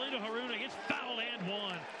the needle into Haruna. Gets fouled and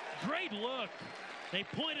one. Great look. They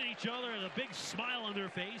point at each other and a big smile on their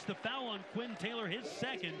face. The foul on Quinn Taylor, his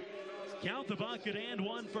second. Count the bucket and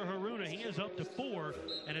one for Haruna. He is up to 4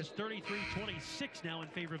 and is 33-26 now in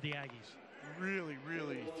favor of the Aggies. Really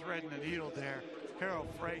threading the needle there. Harold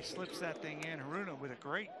Frey slips that thing in. Haruna with a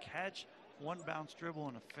great catch, one bounce dribble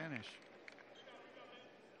and a finish.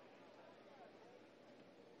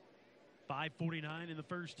 5:49 in the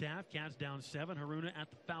first half. Cats down 7. Haruna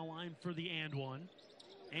at the foul line for the and one.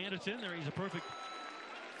 And it's in there. He's a perfect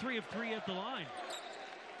 3 of 3 at the line.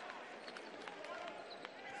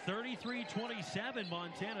 33-27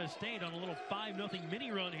 Montana State on a little 5-0 mini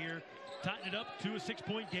run here. Tighten it up to a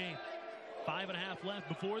 6-point game. 5.5 left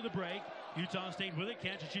before the break. Utah State with it.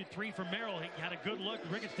 Catch and shoot 3 from Merrill. He had a good look.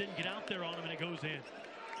 Ricketts didn't get out there on him, and it goes in.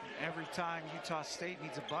 Every time Utah State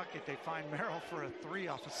needs a bucket, they find Merrill for a 3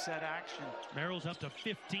 off a set action. Merrill's up to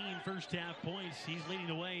 15 first half points. He's leading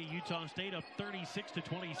the way. Utah State up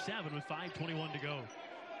 36-27 with 5:21 to go.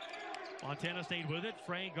 Montana State with it.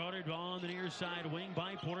 Frey guarded on the near side wing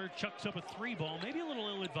by Porter. Chucks up a 3 ball. Maybe a little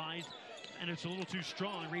ill-advised, and it's a little too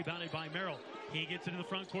strong. Rebounded by Merrill. He gets it in the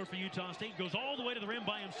front court for Utah State. Goes all the way to the rim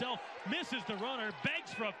by himself. Misses the runner.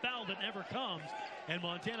 Begs for a foul that never comes. And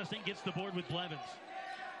Montana State gets the board with Blevins.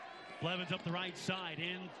 Blevins up the right side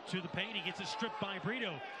into the paint. He gets it stripped by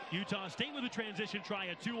Brito. Utah State with a transition try.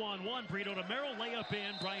 A 2-on-1. Brito to Merrill. Layup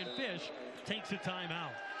in. Brian Fish takes a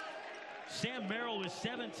timeout. Sam Merrill with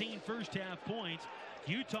 17 first half points.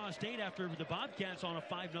 Utah State, after the Bobcats on a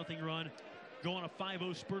 5-0 run, go on a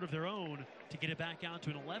 5-0 spurt of their own to get it back out to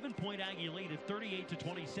an 11-point Aggie lead at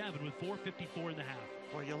 38-27 with 4:54 in the half.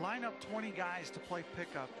 Well, you line up 20 guys to play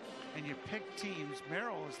pickup, and you pick teams.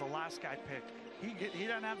 Merrill is the last guy picked. He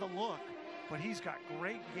doesn't have the look, but he's got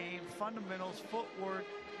great game, fundamentals, footwork,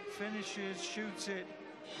 finishes, shoots it,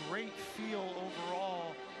 great feel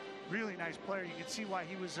overall. Really nice player. You can see why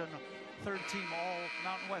he was in the third-team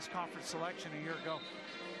All-Mountain West Conference selection a year ago.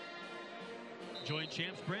 Joint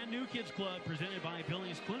champs, brand new kids club presented by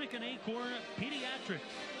Billings Clinic and Acorn Pediatrics.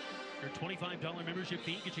 Your $25 membership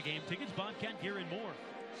fee gets you game tickets, Bobcat gear, and more.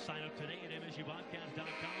 Sign up today at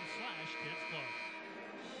msubobcats.com/kidsclub.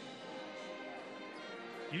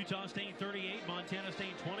 Utah State 38, Montana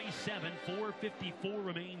State 27. 4:54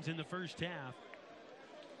 remains in the first half.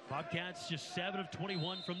 Bobcats just 7 of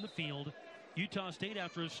 21 from the field. Utah State,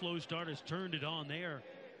 after a slow start, has turned it on. They are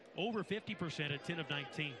over 50% at 10 of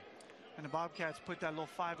 19. And the Bobcats put that little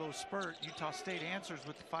 5-0 spurt. Utah State answers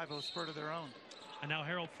with the 5-0 spurt of their own. And now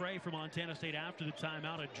Harold Frey from Montana State after the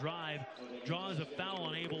timeout. A drive, draws a foul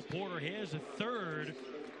on Abel Porter. His a third,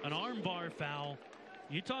 an armbar foul.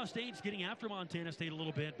 Utah State's getting after Montana State a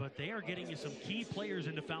little bit, but they are getting some key players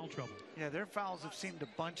into foul trouble. Yeah, their fouls have seemed to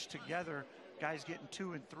bunch together. Guys getting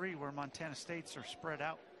 2 and 3 where Montana State's are spread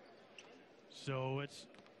out. So it's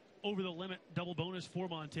over the limit, double bonus for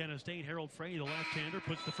Montana State. Harold Frey, the left-hander,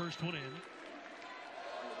 puts the first one in.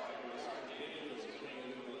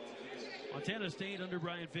 Montana State under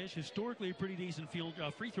Brian Fish, historically a pretty decent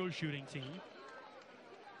free throw shooting team.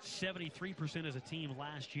 73% as a team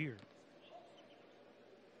last year.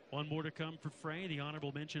 One more to come for Frey, the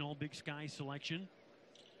honorable mention All Big Sky selection.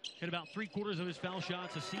 Hit about 3/4 of his foul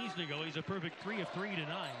shots a season ago. He's a perfect 3 of 3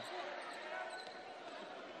 tonight.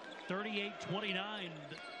 38-29.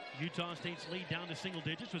 Utah State's lead down to single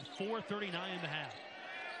digits with 4:39 in the half.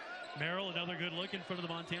 Merrill, another good look in front of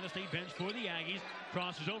the Montana State bench for the Aggies.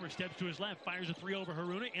 Crosses over, steps to his left, fires a three over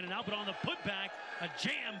Haruna, in and out, but on the putback, a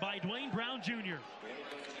jam by Dwayne Brown Jr.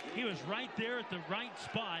 He was right there at the right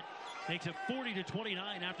spot. Makes it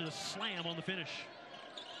 40-29 after the slam on the finish.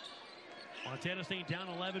 Montana State down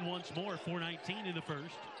 11 once more, 4:19 in the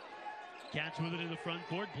first. Cats with it in the front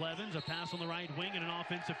court. Blevins, a pass on the right wing, and an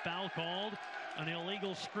offensive foul called. An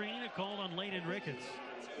illegal screen called on Layden Ricketts.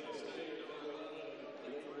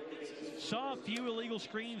 Saw a few illegal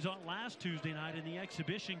screens on last Tuesday night in the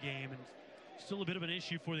exhibition game, and still a bit of an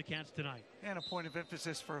issue for the Cats tonight. And a point of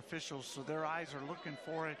emphasis for officials, so their eyes are looking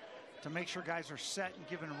for it to make sure guys are set and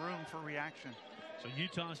given room for reaction. So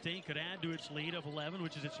Utah State could add to its lead of 11,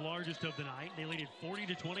 which is its largest of the night. They lead it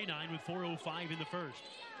 40-29 with 4:05 in the first.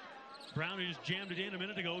 Brown just jammed it in a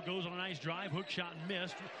minute ago, goes on a nice drive, hook shot and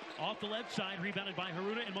missed. Off the left side, rebounded by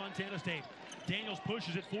Haruna and Montana State. Daniels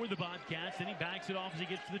pushes it for the Bobcats, then he backs it off as he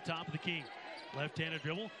gets to the top of the key. Left-handed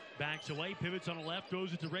dribble, backs away, pivots on the left,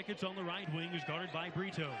 goes it to Ricketts on the right wing, who's guarded by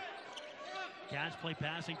Brito. Cats play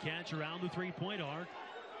pass and catch around the three-point arc.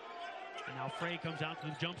 And now Frey comes out to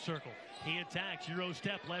the jump circle. He attacks, Euro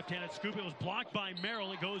step, left-handed scoop. It was blocked by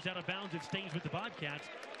Merrill. It goes out of bounds. It stays with the Bobcats,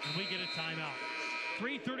 and we get a timeout.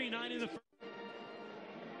 3:39 in the first.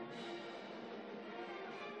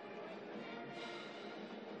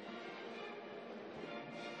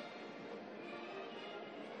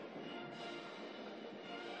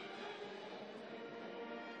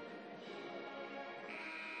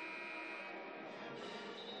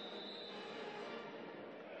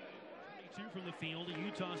 From the field,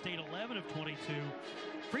 Utah State 11 of 22.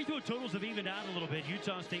 Free throw totals have evened out a little bit.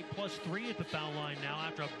 Utah State +3 at the foul line now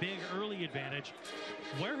after a big early advantage.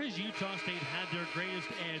 Where has Utah State had their greatest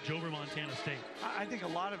edge over Montana State? I think a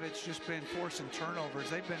lot of it's just been forcing turnovers.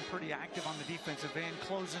 They've been pretty active on the defensive end,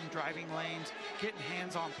 closing driving lanes, getting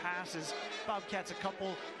hands-on passes. Bobcats a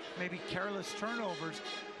couple maybe careless turnovers,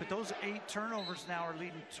 but those 8 turnovers now are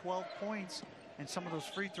leading 12 points, and some of those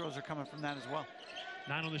free throws are coming from that as well.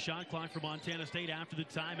 9 on the shot clock for Montana State after the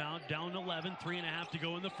timeout. Down 11, 3.5 to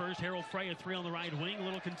go in the first. Harold Frey, a 3 on the right wing. A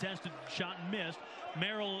little contested shot and missed.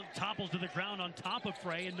 Merrill topples to the ground on top of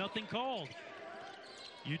Frey, and nothing called.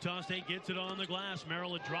 Utah State gets it on the glass.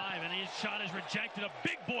 Merrill a drive, and his shot is rejected. A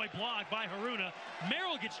big boy block by Haruna.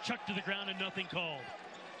 Merrill gets chucked to the ground, and nothing called.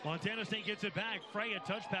 Montana State gets it back. Frey, a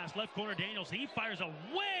touch pass, left corner Daniels. He fires a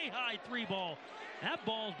way high 3 ball. That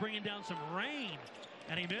ball's bringing down some rain.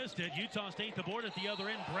 And he missed it. Utah State the board at the other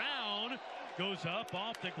end. Brown goes up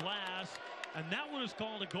off the glass, and that one is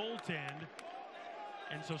called a goaltend.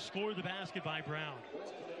 And so scored the basket by Brown.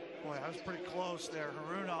 Boy, that was pretty close there.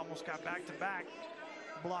 Haruna almost got back-to-back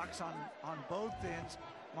blocks on both ends.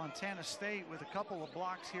 Montana State with a couple of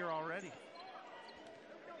blocks here already.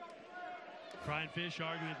 Brian Fish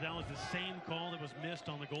arguing that was the same call that was missed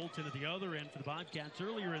on the goaltend at the other end for the Bobcats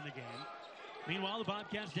earlier in the game. Meanwhile, the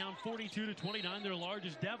Bobcats down 42-29, their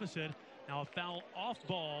largest deficit. Now a foul off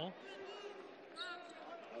ball.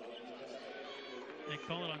 They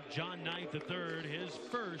call it on John Knight III, his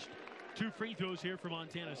first 2 free throws here for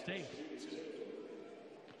Montana State.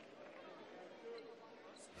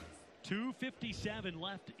 2:57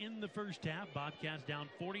 left in the first half. Bobcats down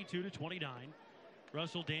 42-29.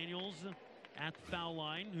 Russell Daniels at the foul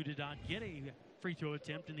line, who did not get a free throw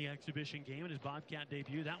attempt in the exhibition game in his Bobcat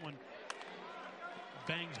debut. That one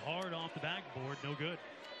bangs hard off the backboard, no good.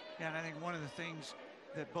 Yeah, and I think one of the things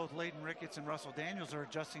that both Layden Ricketts and Russell Daniels are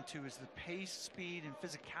adjusting to is the pace, speed, and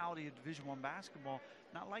physicality of Division I basketball.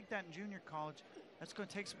 Not like that in junior college. That's going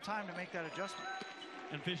to take some time to make that adjustment.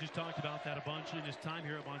 And Fish has talked about that a bunch in his time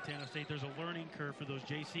here at Montana State. There's a learning curve for those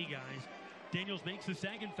JC guys. Daniels makes the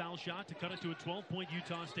second foul shot to cut it to a 12-point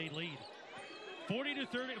Utah State lead.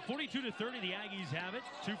 42-30, the Aggies have it.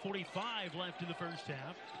 2:45 left in the first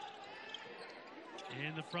half.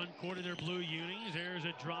 In the front court of their blue unis, there's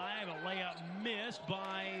a drive, a layup missed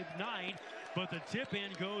by Knight, but the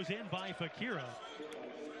tip-in goes in by Fakira.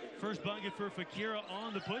 First bucket for Fakira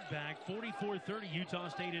on the putback. 44-30, Utah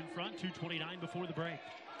State in front, 2:29 before the break.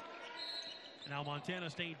 Now Montana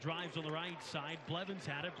State drives on the right side. Blevins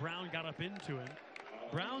had it. Brown got up into him.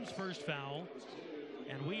 Brown's first foul,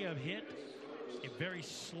 and we have hit a very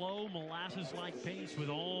slow, molasses-like pace with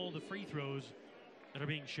all the free throws that are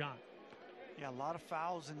being shot. Yeah, a lot of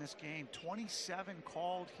fouls in this game. 27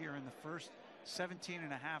 called here in the first 17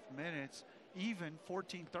 and a half minutes, even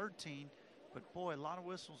 14-13. But boy, a lot of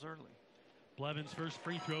whistles early. Blevins' first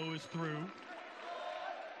free throw is through.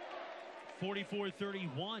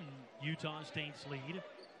 44-31, Utah State's lead.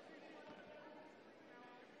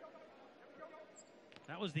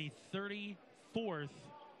 That was the 34th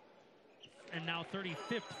and now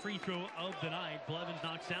 35th free throw of the night. Blevins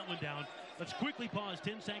knocks that one down. Let's quickly pause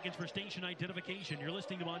 10 seconds for station identification. You're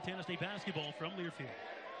listening to Montana State basketball from Learfield.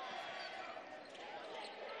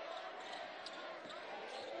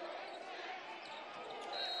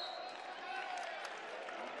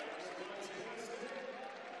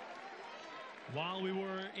 While we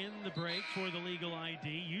were in the break for the legal ID,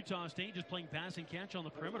 Utah State just playing pass and catch on the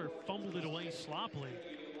perimeter, fumbled it away sloppily.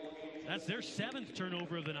 That's their 7th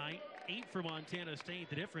turnover of the night, 8 for Montana State.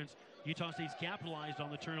 The difference, Utah State's capitalized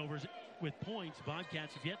on the turnovers with points.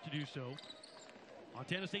 Bobcats have yet to do so.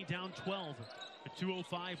 Montana State down 12. With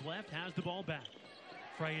 2:05 left, has the ball back.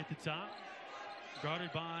 Frey at the top,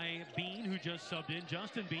 guarded by Bean, who just subbed in.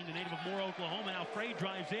 Justin Bean, the native of Moore, Oklahoma. Now Frey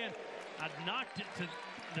drives in, knocked it to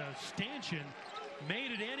the stanchion,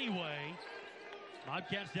 made it anyway.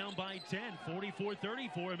 Bobcats down by 10,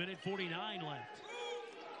 44-34, a minute 49 left.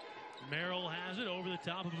 Merrill has it over the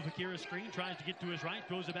top of a Fakira screen, tries to get to his right,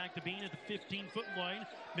 throws it back to Bean at the 15-foot line.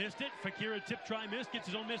 Missed it. Fakira tip try, missed, gets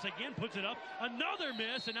his own miss again, puts it up. Another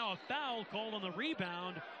miss, and now a foul called on the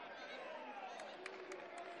rebound.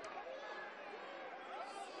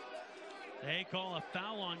 They call a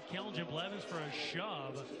foul on Kelvin Blevins for a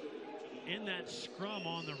shove in that scrum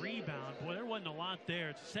on the rebound. Boy, there wasn't a lot there.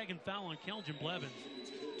 It's the 2nd foul on Kelvin Blevins.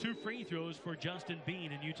 2 free throws for Justin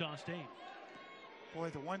Bean in Utah State. Boy,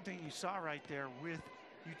 the one thing you saw right there with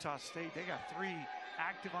Utah State, they got 3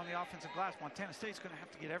 active on the offensive glass. Montana State's going to have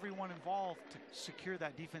to get everyone involved to secure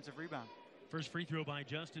that defensive rebound. First free throw by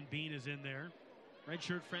Justin Bean is in there.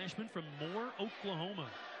 Redshirt freshman from Moore, Oklahoma.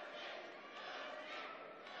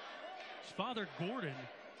 His father, Gordon,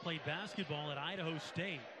 played basketball at Idaho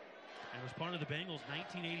State and was part of the Bengals'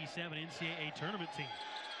 1987 NCAA tournament team.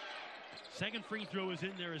 2nd free throw is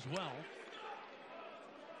in there as well.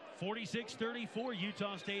 46-34,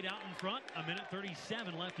 Utah State out in front. A minute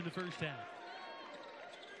 37 left in the first half.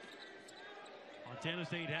 Montana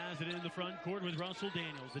State has it in the front court with Russell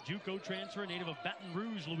Daniels, the JUCO transfer, native of Baton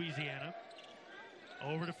Rouge, Louisiana.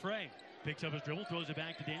 Over to Frey. Picks up his dribble, throws it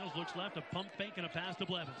back to Daniels, looks left, a pump fake and a pass to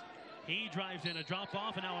Blevins. He drives in, a drop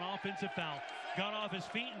off, and now an offensive foul. Got off his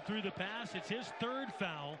feet and threw the pass. It's his 3rd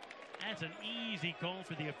foul. That's an easy call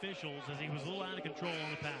for the officials as he was a little out of control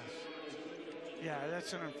on the pass. Yeah,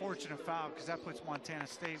 that's an unfortunate foul because that puts Montana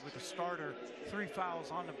State with a starter, 3 fouls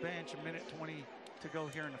on the bench, a minute 20 to go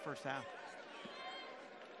here in the first half.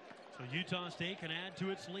 So Utah State can add to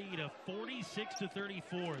its lead of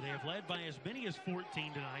 46-34. They have led by as many as 14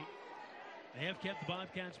 tonight. They have kept the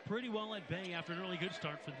Bobcats pretty well at bay after an early good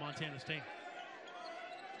start for Montana State.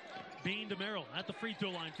 Bean to Merrill at the free throw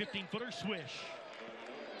line, 15-footer swish.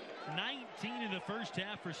 19 in the first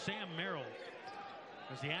half for Sam Merrill.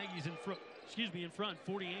 As the Aggies in front,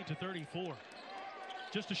 48-34.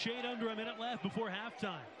 Just a shade under a minute left before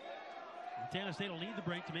halftime. Montana State will need the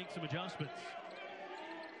break to make some adjustments.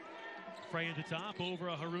 Frey at the top over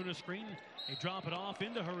a Haruna screen. They drop it off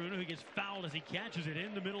into Haruna, who gets fouled as he catches it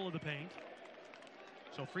in the middle of the paint.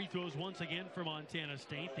 So free throws once again for Montana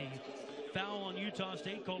State. The foul on Utah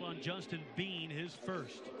State called on Justin Bean, his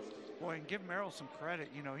 1st. Boy, and give Merrill some credit.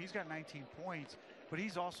 You know, he's got 19 points, but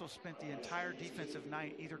he's also spent the entire defensive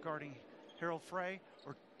night either guarding Harold Frey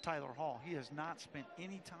or Tyler Hall. He has not spent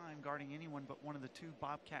any time guarding anyone but one of the 2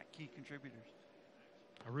 Bobcat key contributors.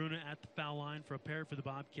 Haruna at the foul line for a pair for the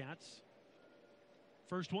Bobcats.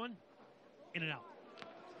 First one, in and out.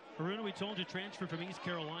 Haruna, we told you, transferred from East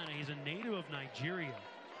Carolina. He's a native of Nigeria.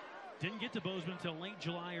 Didn't get to Bozeman until late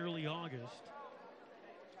July, early August.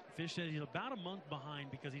 Fish said he's about a month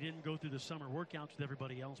behind because he didn't go through the summer workouts with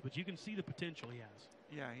everybody else, but you can see the potential he has.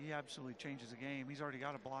 Yeah, he absolutely changes the game. He's already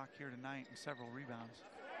got a block here tonight and several rebounds.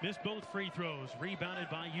 Missed both free throws, rebounded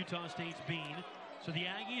by Utah State's Bean. So the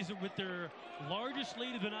Aggies, with their largest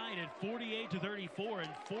lead of the night at 48-34 and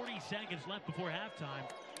 40 seconds left before halftime,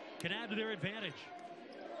 can add to their advantage.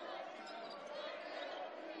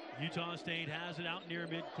 Utah State has it out near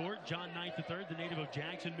midcourt. John Knight III, the native of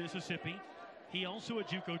Jackson, Mississippi. He also a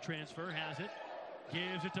JUCO transfer, has it.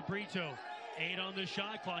 Gives it to Brito. 8 on the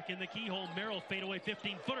shot clock in the keyhole. Merrill fadeaway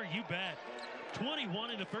 15-footer, you bet.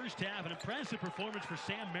 21 in the first half, an impressive performance for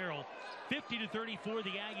Sam Merrill. 50-34,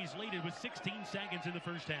 the Aggies lead it with 16 seconds in the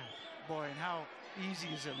first half. Boy, and how easy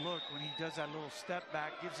does it look when he does that little step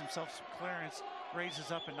back, gives himself some clearance,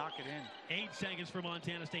 raises up and knock it in. 8 seconds for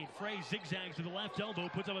Montana State. Frey zigzags to the left elbow,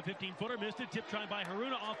 puts up a 15-footer, missed it, tip try by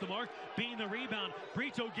Haruna, off the mark, Bean the rebound.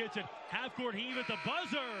 Brito gets it, half-court heave at the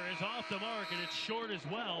buzzer is off the mark, and it's short as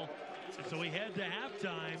well. And so we head to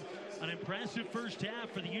halftime. An impressive first half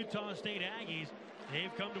for the Utah State Aggies.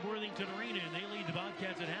 They've come to Worthington Arena, and they lead the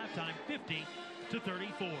Bobcats at halftime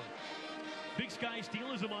 50-34. Big Sky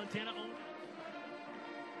Steel is a Montana-owned